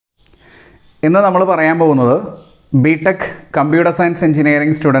ഇന്ന് നമ്മൾ പറയാൻ പോകുന്നത് BTech കമ്പ്യൂട്ടർ സയൻസ്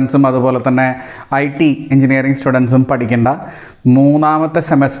എഞ്ചിനീയറിംഗ് സ്റ്റുഡൻസും അതുപോലെ തന്നെ IT എഞ്ചിനീയറിംഗ് സ്റ്റുഡൻസും പഠിക്കേണ്ട മൂന്നാമത്തെ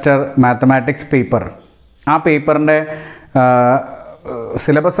സെമസ്റ്റർ മാത്തമാറ്റിക്സ് പേപ്പർ. ആ പേപ്പറിൻ്റെ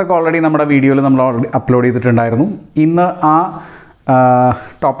സിലബസൊക്കെ ഓൾറെഡി നമ്മുടെ വീഡിയോയിൽ നമ്മൾ അപ്ലോഡ് ചെയ്തിട്ടുണ്ടായിരുന്നു. ഇന്ന് ആ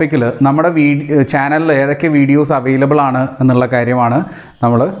ടോപ്പിക്കിൽ നമ്മുടെ ചാനലിൽ ഏതൊക്കെ വീഡിയോസ് അവൈലബിൾ ആണ് എന്നുള്ള കാര്യമാണ്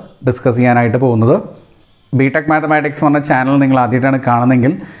നമ്മൾ ഡിസ്കസ് ചെയ്യാനായിട്ട് പോകുന്നത്. BTech മാത്തമാറ്റിക്സ് പറഞ്ഞ ചാനൽ നിങ്ങൾ ആദ്യമായിട്ടാണ്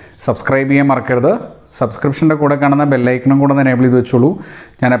കാണുന്നതെങ്കിൽ സബ്സ്ക്രൈബ് ചെയ്യാൻ മറക്കരുത്. സബ്സ്ക്രിപ്ഷൻ്റെ കൂടെ കാണുന്ന ബെല്ലൈക്കണും കൂടെ ഒന്ന് എനേബിൾ ചെയ്ത് വെച്ചോളൂ.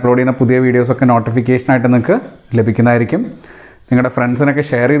 ഞാൻ അപ്ലോഡ് ചെയ്യുന്ന പുതിയ വീഡിയോസൊക്കെ നോട്ടിഫിക്കേഷനായിട്ട് നിങ്ങൾക്ക് ലഭിക്കുന്നതായിരിക്കും. നിങ്ങളുടെ ഫ്രണ്ട്സിനൊക്കെ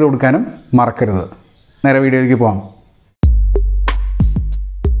ഷെയർ ചെയ്ത് കൊടുക്കാനും മറക്കരുത്. നേരെ വീഡിയോയിലേക്ക് പോകാം.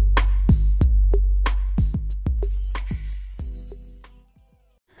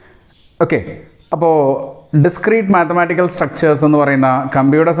 ഓക്കെ, അപ്പോൾ ഡിസ്ക്രീറ്റ് മാത്തമാറ്റിക്കൽ സ്ട്രക്ചേഴ്സ് എന്ന് പറയുന്ന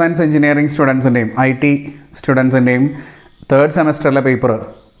computer science engineering സ്റ്റുഡൻസിൻ്റെയും IT സ്റ്റുഡൻസിൻ്റെയും third സെമസ്റ്ററിലെ paper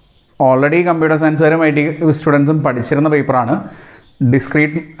already computer സയൻസുകാരും IT സ്റ്റുഡൻസും പഠിച്ചിരുന്ന പേപ്പറാണ്.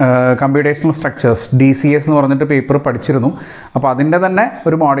 ഡിസ്ക്രീറ്റ് കമ്പ്യൂട്ടേഷണൽ സ്ട്രക്ചേഴ്സ് DCS എന്ന് പറഞ്ഞിട്ട് പേപ്പർ പഠിച്ചിരുന്നു. അപ്പോൾ അതിൻ്റെ തന്നെ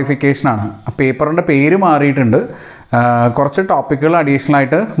ഒരു മോഡിഫിക്കേഷനാണ്. പേപ്പറിൻ്റെ പേര് മാറിയിട്ടുണ്ട്. കുറച്ച് ടോപ്പിക്കുകൾ അഡീഷണൽ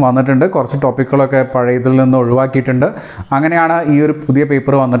ആയിട്ട് വന്നിട്ടുണ്ട്. കുറച്ച് ടോപ്പിക്കുകളൊക്കെ പഴയതിൽ നിന്ന് ഒഴിവാക്കിയിട്ടുണ്ട്. അങ്ങനെയാണ് ഈ ഒരു പുതിയ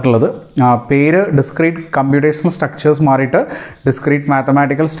പേപ്പർ വന്നിട്ടുള്ളത്. പേര് ഡിസ്ക്രീറ്റ് കമ്പ്യൂട്ടേഷണൽ സ്ട്രക്ചേഴ്സ് മാറിയിട്ട് ഡിസ്ക്രീറ്റ്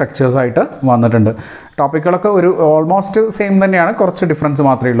മാത്തമാറ്റിക്കൽ സ്ട്രക്ചേഴ്സ് ആയിട്ട് വന്നിട്ടുണ്ട്. ടോപ്പിക്കുകളൊക്കെ ഒരു ഓൾമോസ്റ്റ് സെയിം തന്നെയാണ്, കുറച്ച് ഡിഫറൻസ്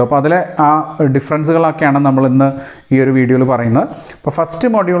മാത്രമേ ഉള്ളൂ. അപ്പോൾ അതിലെ ആ ഡിഫറൻസുകളൊക്കെയാണ് നമ്മൾ ഇന്ന് ഈ ഒരു വീഡിയോയിൽ പറയുന്നത്. അപ്പോൾ ഫസ്റ്റ്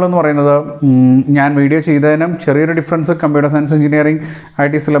മൊഡ്യൂൾ എന്ന് പറയുന്നത് ഞാൻ വീഡിയോ ചെയ്തതിനും ചെറിയൊരു difference computer science engineering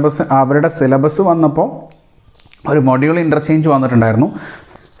IT syllabus അവരുടെ സിലബസ് വന്നപ്പോൾ ഒരു മൊഡ്യൂൾ ഇൻ്റർചേഞ്ച് വന്നിട്ടുണ്ടായിരുന്നു.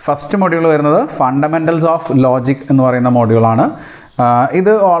 ഫസ്റ്റ് മൊഡ്യൂൾ വരുന്നത് ഫണ്ടമെൻ്റൽസ് ഓഫ് ലോജിക് എന്ന് പറയുന്ന മൊഡ്യൂളാണ്.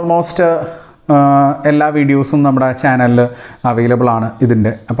 ഇത് ഓൾമോസ്റ്റ് എല്ലാ വീഡിയോസും നമ്മുടെ ചാനലിൽ അവൈലബിൾ ആണ്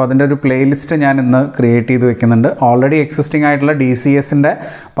ഇതിൻ്റെ. അപ്പോൾ അതിൻ്റെ ഒരു പ്ലേലിസ്റ്റ് ഞാൻ ഇന്ന് ക്രിയേറ്റ് ചെയ്ത് വെക്കുന്നുണ്ട്. ഓൾറെഡി എക്സിസ്റ്റിംഗ് ആയിട്ടുള്ള DCSൻ്റെ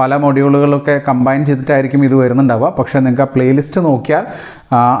പല മൊഡ്യൂളുകളൊക്കെ കമ്പൈൻ ചെയ്തിട്ടായിരിക്കും ഇത് വരുന്നുണ്ടാവുക. പക്ഷേ നിങ്ങൾക്ക് ആ പ്ലേലിസ്റ്റ് നോക്കിയാൽ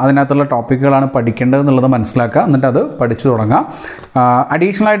അതിനകത്തുള്ള ടോപ്പിക്കുകളാണ് പഠിക്കേണ്ടത് എന്നുള്ളത് മനസ്സിലാക്കുക. എന്നിട്ട് അത് പഠിച്ചു തുടങ്ങാം.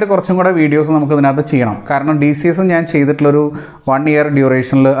 അഡീഷണൽ ആയിട്ട് കുറച്ചും കൂടെ വീഡിയോസ് നമുക്ക് ഇതിനകത്ത് ചെയ്യണം. കാരണം DCS ഞാൻ ചെയ്തിട്ടുള്ളൊരു 1 ഇയർ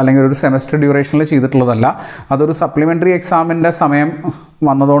ഡ്യൂറേഷനിൽ അല്ലെങ്കിൽ ഒരു സെമസ്റ്റർ ഡ്യൂറേഷനിൽ ചെയ്തിട്ടുള്ളതല്ല. അതൊരു സപ്ലിമെൻ്ററി എക്സാമിൻ്റെ സമയം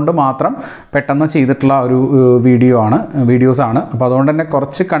വന്നതുകൊണ്ട് മാത്രം പെട്ടെന്ന് ചെയ്തിട്ടുള്ള ഒരു വീഡിയോസാണ്. അപ്പോൾ അതുകൊണ്ട് തന്നെ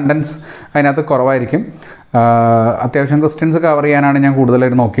കുറച്ച് കണ്ടൻസ് അതിനകത്ത് കുറവായിരിക്കും. അത്യാവശ്യം ക്വസ്റ്റ്യൻസ് കവർ ചെയ്യാനാണ് ഞാൻ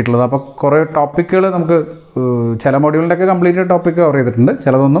കൂടുതലായിട്ട് നോക്കിയിട്ടുള്ളത്. അപ്പോൾ കുറേ ടോപ്പിക്കുകൾ നമുക്ക് ചില മൊഡ്യൂളിൻ്റെയൊക്കെ കംപ്ലീറ്റ് ടോപ്പിക്ക് കവർ ചെയ്തിട്ടുണ്ട്,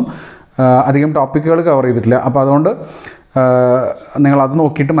 ചിലതൊന്നും അധികം ടോപ്പിക്കുകൾ കവർ ചെയ്തിട്ടില്ല. അപ്പോൾ അതുകൊണ്ട് നിങ്ങളത്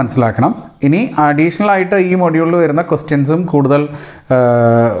നോക്കിയിട്ട് മനസ്സിലാക്കണം. ഇനി അഡീഷണൽ ആയിട്ട് ഈ മൊഡ്യൂളിൽ വരുന്ന ക്വസ്റ്റ്യൻസും കൂടുതൽ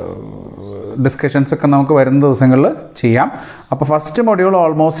ഡിസ്കഷൻസൊക്കെ നമുക്ക് വരുന്ന ദിവസങ്ങളിൽ ചെയ്യാം. അപ്പോൾ first module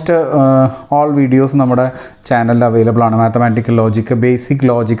almost all videos നമ്മുടെ ചാനലിൽ അവൈലബിൾ ആണ്. Mathematical logic, basic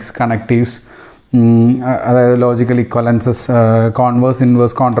Logix, connectives, അതായത് ലോജിക്കൽ ഇക്വലൻസസ്, കോൺവേഴ്സ്,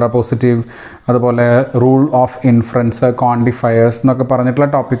 ഇൻവേഴ്സ്, കോൺട്രാപോസിറ്റീവ്, അതുപോലെ റൂൾ ഓഫ് ഇൻഫറൻസ്, ക്വാണ്ടിഫയേഴ്സ് എന്നൊക്കെ പറഞ്ഞിട്ടുള്ള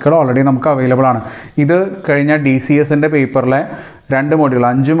ടോപ്പിക്കുകൾ ഓൾറെഡി നമുക്ക് അവൈലബിൾ ആണ്. ഇത് കഴിഞ്ഞ DCSൻ്റെ പേപ്പറിലെ 2 മൊഡ്യൂൾ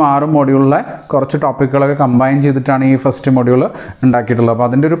 5ഉം 6ഉം മൊഡ്യൂളിലെ കുറച്ച് ടോപ്പിക്കുകളൊക്കെ കമ്പൈൻ ചെയ്തിട്ടാണ് ഈ ഫസ്റ്റ് മൊഡ്യൂൾ ഉണ്ടാക്കിയിട്ടുള്ളത്. അപ്പോൾ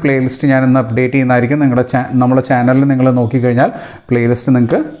അതിൻ്റെ ഒരു പ്ലേലിസ്റ്റ് ഞാൻ ഇന്ന് അപ്ഡേറ്റ് ചെയ്യുന്നതായിരിക്കും. നമ്മുടെ ചാനലിൽ നിങ്ങൾ നോക്കിക്കഴിഞ്ഞാൽ പ്ലേലിസ്റ്റ്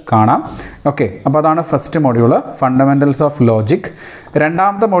നിങ്ങൾക്ക് കാണാം. ഓക്കെ, അപ്പോൾ അതാണ് first module, fundamentals of logic.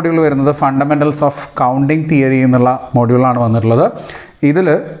 രണ്ടാമത്തെ മൊഡ്യൂൾ വരുന്നത് ഫണ്ടമെൻ്റൽസ് ഓഫ് കൗണ്ടിങ് തിയറി എന്നുള്ള മൊഡ്യൂളാണ് വന്നിട്ടുള്ളത്. ഇതിൽ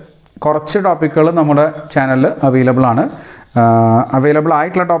കുറച്ച് ടോപ്പിക്കുകൾ നമ്മുടെ ചാനലിൽ അവൈലബിൾ ആണ്. അവൈലബിൾ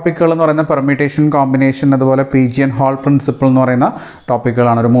ആയിട്ടുള്ള ടോപ്പിക്കുകൾ എന്ന് പറയുന്ന പെർമ്യൂട്ടേഷൻ, കോമ്പിനേഷൻ, അതുപോലെ പീജിയൻ ഹോൾ പ്രിൻസിപ്പിൾ എന്ന് പറയുന്ന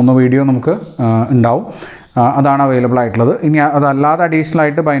ടോപ്പിക്കുകളാണ്. ഒരു 3 വീഡിയോ നമുക്ക് ഉണ്ടാവും. അതാണ് അവൈലബിൾ ആയിട്ടുള്ളത്. ഇനി അതല്ലാതെ അഡീഷണൽ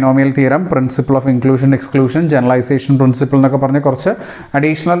ആയിട്ട് binomial theorem, principle of inclusion exclusion, generalisation principle എന്നൊക്കെ പറഞ്ഞ് കുറച്ച്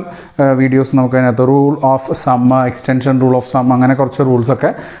അഡീഷണൽ വീഡിയോസ് നമുക്ക് അതിനകത്ത് rule of some, extension rule of some, അങ്ങനെ കുറച്ച്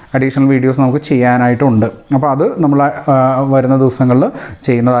റൂൾസൊക്കെ അഡീഷണൽ വീഡിയോസ് നമുക്ക് ചെയ്യാനായിട്ടുണ്ട്. അപ്പോൾ അത് നമ്മൾ വരുന്ന ദിവസങ്ങളിൽ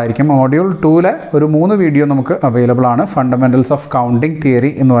ചെയ്യുന്നതായിരിക്കും. മൊഡ്യൂൾ 2-ലെ ഒരു 3 വീഡിയോ നമുക്ക് അവൈലബിൾ ആണ്, ഫണ്ടമെൻ്റൽസ് ഓഫ് കൗണ്ടിങ്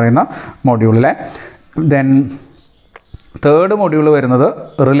തിയറി എന്ന് പറയുന്ന മൊഡ്യൂളിലെ. ദെൻ തേർഡ് മൊഡ്യൂൾ വരുന്നത്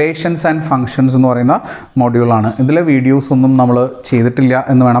റിലേഷൻസ് ആൻഡ് ഫങ്ഷൻസ് എന്ന് പറയുന്ന മൊഡ്യൂളാണ്. ഇതിലെ വീഡിയോസ് ഒന്നും നമ്മൾ ചെയ്തിട്ടില്ല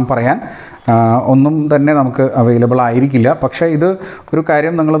എന്ന് വേണം പറയാൻ. ഒന്നും തന്നെ നമുക്ക് അവൈലബിൾ ആയിരിക്കില്ല. പക്ഷേ ഇത് ഒരു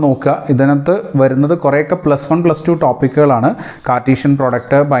കാര്യം നിങ്ങൾ നോക്കുക, ഇതിനകത്ത് വരുന്നത് കുറേയൊക്കെ +1 +2 ടോപ്പിക്കുകളാണ്. കാർട്ടീഷ്യൻ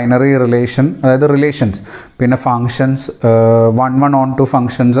പ്രോഡക്റ്റ്, ബൈനറി റിലേഷൻ, അതായത് റിലേഷൻസ്, പിന്നെ ഫങ്ഷൻസ്, 1 on 2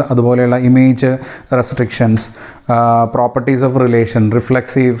 ഫങ്ഷൻസ്, അതുപോലെയുള്ള image restrictions, properties of relation,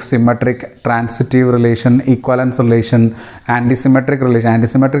 reflexive, symmetric, transitive relation, equivalence relation, ആൻറ്റിസിമെട്രിക് relation.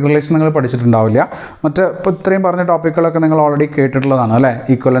 ആൻറ്റിസിമെട്രിക് relation നിങ്ങൾ പഠിച്ചിട്ടുണ്ടാവില്ല. ഇപ്പോൾ ഇത്രയും പറഞ്ഞ ടോപ്പിക്കുകളൊക്കെ നിങ്ങൾ ഓൾറെഡി കേട്ടിട്ടുള്ളതാണ് അല്ലേ.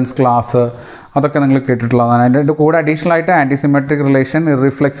 ഈക്വലൻസ് ക്ലാസ്, അതൊക്കെ നിങ്ങൾ കേട്ടിട്ടുള്ളതാണ്. അതിൻ്റെ കൂടെ അഡീഷണൽ ആയിട്ട് ആൻറ്റിസിമെട്രിക് റിലേഷൻ,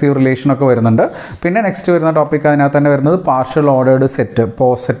 ഇറിഫ്ലെക്സീവ് റിലേഷൻ ഒക്കെ വരുന്നുണ്ട്. പിന്നെ നെക്സ്റ്റ് വരുന്ന ടോപ്പിക് അതിനകത്ത് തന്നെ വരുന്നത് partial ordered set,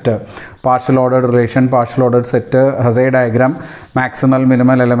 poset, partial ordered relation, partial ordered set, ഹസേ diagram, maximal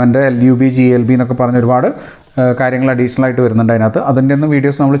minimal element, LUB GLB എന്നൊക്കെ പറഞ്ഞ് ഒരുപാട് കാര്യങ്ങൾ അഡീഷണൽ ആയിട്ട് വരുന്നുണ്ട് അതിനകത്ത്. അതിൻ്റെ ഒന്നും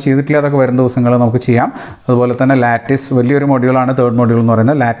വീഡിയോസ് നമ്മൾ ചെയ്തിട്ടില്ല, അതൊക്കെ വരുന്ന ദിവസങ്ങൾ നമുക്ക് ചെയ്യാം. അതുപോലെ തന്നെ ലാറ്റിസ് വലിയൊരു മൊഡ്യൂളാണ്, തേർഡ് മൊഡ്യൂൾ എന്ന്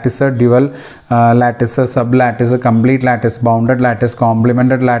പറയുന്നത്. Lattice, dual lattice, sub lattice, complete lattice, bounded lattice,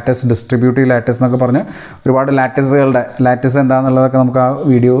 complemented lattice, distributive lattice എന്നൊക്കെ പറഞ്ഞ് ഒരുപാട് ലാറ്റിസ് എന്താണെന്നുള്ളതൊക്കെ നമുക്ക് ആ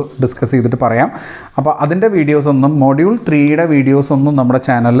വീഡിയോ ഡിസ്കസ് ചെയ്തിട്ട് പറയാം. അപ്പോൾ അതിൻ്റെ വീഡിയോസൊന്നും, മൊഡ്യൂൾ 3യുടെ വീഡിയോസൊന്നും നമ്മുടെ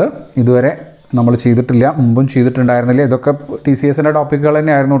ചാനലിൽ ഇതുവരെ നമ്മൾ ചെയ്തിട്ടില്ല, മുമ്പും ചെയ്തിട്ടുണ്ടായിരുന്നില്ല. ഇതൊക്കെ TCSൻ്റെ ടോപ്പിക്കുകൾ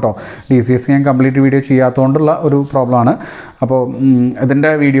തന്നെയായിരുന്നു കേട്ടോ. TCS ഞാൻ കംപ്ലീറ്റ് വീഡിയോ ചെയ്യാത്തതുകൊണ്ടുള്ള ഒരു പ്രോബ്ലമാണ്. അപ്പോൾ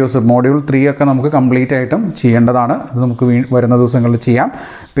ഇതിൻ്റെ വീഡിയോസ് മൊഡ്യൂൾ 3 ഒക്കെ നമുക്ക് കംപ്ലീറ്റ് ആയിട്ടും ചെയ്യേണ്ടതാണ്. അത് നമുക്ക് വരുന്ന ദിവസങ്ങളിൽ ചെയ്യാം.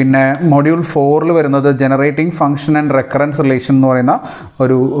 പിന്നെ മൊഡ്യൂൾ 4 വരുന്നത് generating function and recurrence relation എന്ന് പറയുന്ന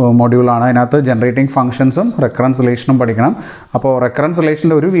ഒരു മൊഡ്യൂളാണ്. അതിനകത്ത് ജനറേറ്റിംഗ് ഫംഗ്ഷൻസും റെക്കറൻസ് റിലേഷനും പഠിക്കണം. അപ്പോൾ റെക്കറൻസ്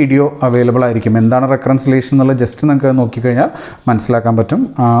റിലേഷൻ്റെ ഒരു വീഡിയോ അവൈലബിൾ ആയിരിക്കും. എന്താണ് റെക്കറൻസ് റിലേഷൻ എന്നുള്ളത് ജസ്റ്റ് നിങ്ങൾക്ക് നോക്കിക്കഴിഞ്ഞാൽ മനസ്സിലാക്കാൻ പറ്റും.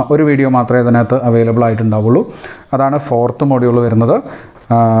 ഒരു വീഡിയോ മാത്രമേ അതിനകത്ത് അവൈലബിൾ ആയിട്ടുണ്ടാവുള്ളൂ. അതാണ് 4th മൊഡ്യൂൾ വരുന്നത്.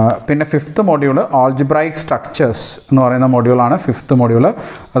 പിന്നെ 5th മൊഡ്യൂൾ ആൾജിബ്രായിക് സ്ട്രക്ചേഴ്സ് എന്ന് പറയുന്ന മൊഡ്യൂളാണ് 5th മൊഡ്യൂൾ.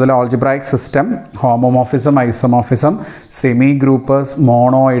 അതിൽ algebraic system, homomorphism, isomorphism, semi ഗ്രൂപ്പേഴ്സ്,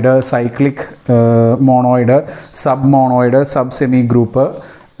 മോണോയിഡ്, cyclic മോണോയിഡ്, sub മോണോയിഡ്, sub semi group,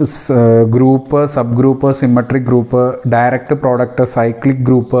 sub group, symmetric group, direct product, cyclic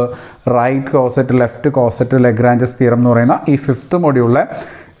group, right coset, left coset, Lagrange's theorem എന്ന് പറയുന്ന ഈ 5th മൊഡ്യൂളിലെ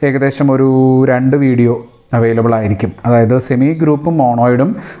ഏകദേശം ഒരു 2 video available ആയിരിക്കും. അതായത് സെമി ഗ്രൂപ്പും മോണോയിഡും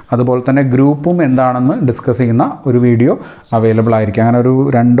അതുപോലെ തന്നെ ഗ്രൂപ്പും എന്താണെന്ന് ഡിസ്കസ് ചെയ്യുന്ന ഒരു വീഡിയോ അവൈലബിൾ ആയിരിക്കും. അങ്ങനെ ഒരു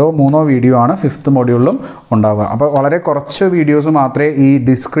 2-3 വീഡിയോ ആണ് 5th മൊഡ്യൂളിലും ഉണ്ടാവുക. അപ്പോൾ വളരെ കുറച്ച് വീഡിയോസ് മാത്രമേ ഈ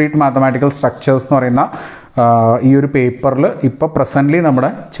ഡിസ്ക്രീറ്റ് മാത്തമാറ്റിക്കൽ സ്ട്രക്ചേഴ്സ് എന്ന് പറയുന്ന ഈ ഒരു പേപ്പറിൽ ഇപ്പോൾ പ്രസൻ്റ്ലി നമ്മുടെ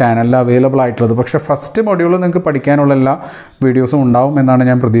ചാനലിൽ അവൈലബിൾ ആയിട്ടുള്ളത്. പക്ഷേ ഫസ്റ്റ് മൊഡ്യൂളിൽ നിങ്ങൾക്ക് പഠിക്കാനുള്ള എല്ലാ വീഡിയോസും ഉണ്ടാവും എന്നാണ്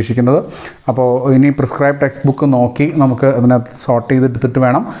ഞാൻ പ്രതീക്ഷിക്കുന്നത്. അപ്പോൾ ഇനി പ്രിസ്ക്രൈബ് ടെക്സ്റ്റ് ബുക്ക് നോക്കി നമുക്ക് അതിനകത്ത് സോർട്ട് ചെയ്തെടുത്തിട്ട്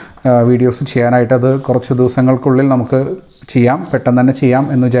വേണം വീഡിയോസ് ചെയ്യാനായിട്ട്. അത് കുറച്ച് ദിവസങ്ങൾക്കുള്ളിൽ നമുക്ക് ചെയ്യാം, പെട്ടെന്ന് തന്നെ ചെയ്യാം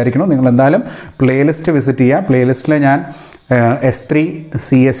എന്ന് വിചാരിക്കുന്നു. നിങ്ങൾ എന്തായാലും പ്ലേലിസ്റ്റ് വിസിറ്റ് ചെയ്യുക. പ്ലേലിസ്റ്റിൽ ഞാൻ S3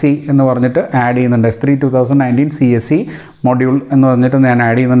 CSE എന്ന് പറഞ്ഞിട്ട് ആഡ് ചെയ്യുന്നുണ്ട്. S3 2019 CSE മൊഡ്യൂൾ എന്ന് പറഞ്ഞിട്ട് ഞാൻ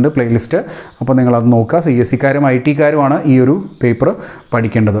ആഡ് ചെയ്യുന്നുണ്ട് പ്ലേലിസ്റ്റ്. അപ്പോൾ നിങ്ങളത് നോക്കുക. CSEക്കാരും IT-കാരുമാണ് ഈ ഒരു പേപ്പർ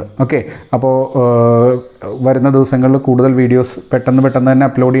പഠിക്കേണ്ടത്. ഓക്കെ, അപ്പോൾ വരുന്ന ദിവസങ്ങളിൽ കൂടുതൽ വീഡിയോസ് പെട്ടെന്ന് തന്നെ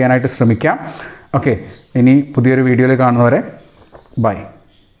അപ്ലോഡ് ചെയ്യാനായിട്ട് ശ്രമിക്കാം. ഓക്കെ, ഇനി പുതിയൊരു വീഡിയോയിൽ കാണുന്നവരെ ബൈ.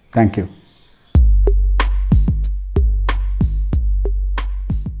 Thank you.